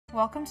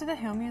Welcome to the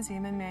Hill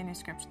Museum and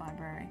Manuscript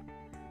Library.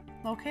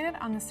 Located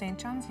on the St.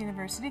 John's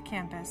University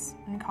campus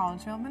in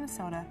Collegeville,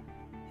 Minnesota,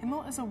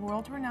 Himmel is a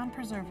world-renowned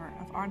preserver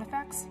of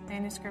artifacts,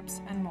 manuscripts,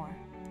 and more.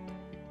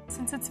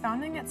 Since its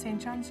founding at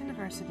St. John's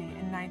University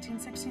in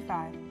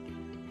 1965,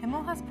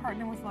 Himmel has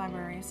partnered with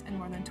libraries in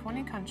more than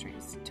 20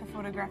 countries to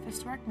photograph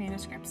historic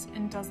manuscripts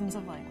in dozens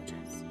of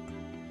languages.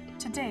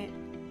 To date,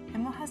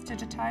 Himmel has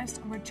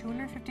digitized over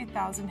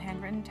 250,000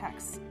 handwritten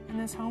texts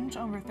and is home to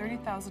over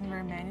 30,000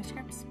 rare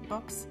manuscripts,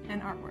 books, and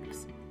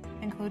artworks,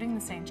 including the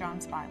St.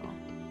 John's Bible.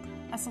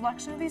 A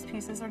selection of these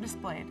pieces are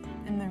displayed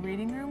in the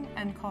Reading Room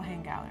and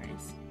Culhane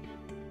galleries.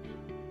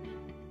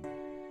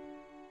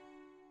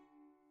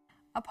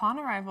 Upon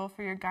arrival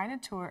for your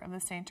guided tour of the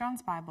St.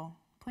 John's Bible,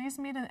 please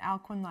meet in the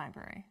Alcuin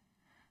Library,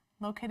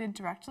 located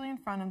directly in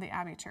front of the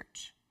Abbey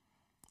Church.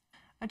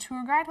 A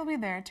tour guide will be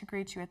there to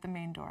greet you at the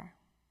main door.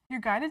 Your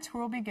guided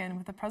tour will begin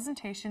with a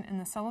presentation in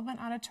the Sullivan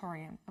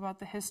Auditorium about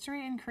the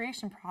history and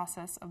creation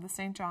process of the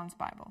St. John's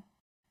Bible.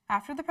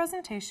 After the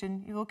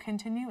presentation, you will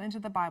continue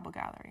into the Bible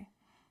Gallery.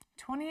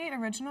 28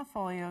 original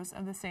folios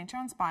of the St.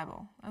 John's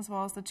Bible, as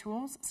well as the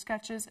tools,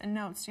 sketches, and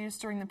notes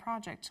used during the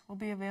project, will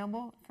be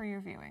available for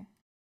your viewing.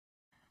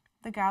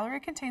 The gallery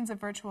contains a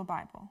virtual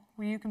Bible,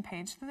 where you can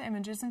page through the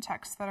images and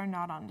texts that are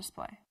not on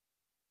display.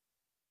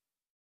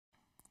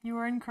 You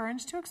are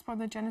encouraged to explore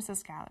the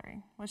Genesis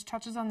Gallery, which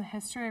touches on the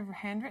history of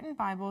handwritten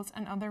Bibles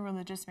and other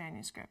religious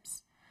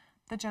manuscripts.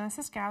 The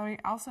Genesis Gallery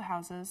also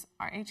houses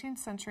our 18th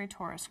century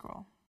Torah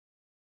scroll.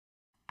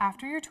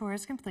 After your tour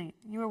is complete,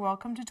 you are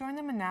welcome to join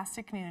the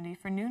monastic community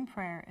for noon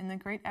prayer in the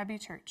Great Abbey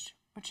Church,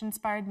 which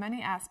inspired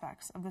many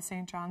aspects of the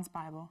St. John's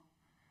Bible.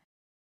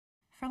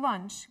 For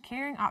lunch,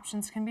 catering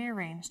options can be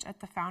arranged at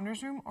the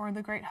Founders Room or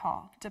the Great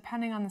Hall,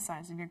 depending on the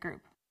size of your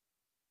group.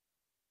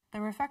 The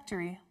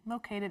refectory,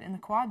 located in the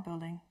Quad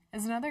Building,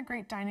 is another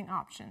great dining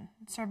option,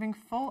 serving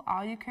full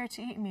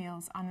all-you-care-to-eat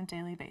meals on a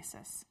daily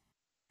basis.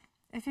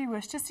 If you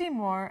wish to see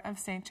more of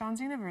St. John's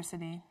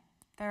University,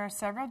 there are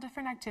several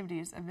different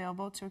activities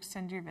available to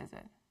extend your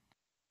visit.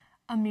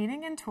 A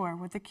meeting and tour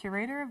with the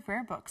curator of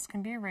rare books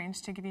can be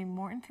arranged to give you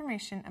more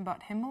information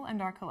about Himmel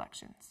and our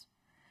collections.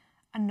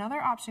 Another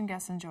option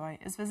guests enjoy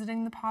is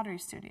visiting the Pottery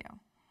Studio.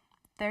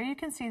 There you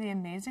can see the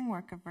amazing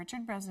work of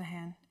Richard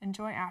Bresnahan,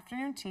 enjoy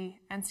afternoon tea,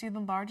 and see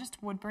the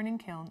largest wood-burning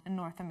kiln in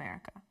North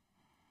America.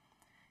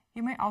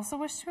 You may also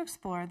wish to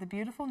explore the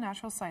beautiful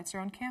natural sites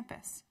around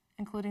campus,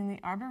 including the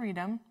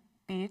Arboretum,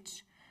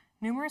 beach,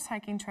 numerous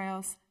hiking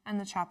trails, and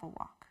the Chapel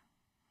Walk.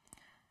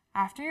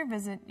 After your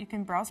visit, you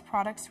can browse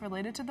products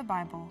related to the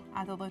Bible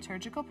at the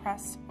Liturgical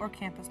Press or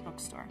campus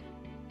bookstore.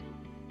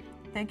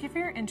 Thank you for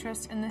your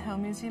interest in the Hill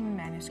Museum and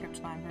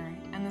Manuscript Library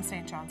and the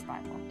St. John's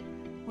Bible.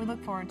 We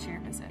look forward to your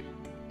visit.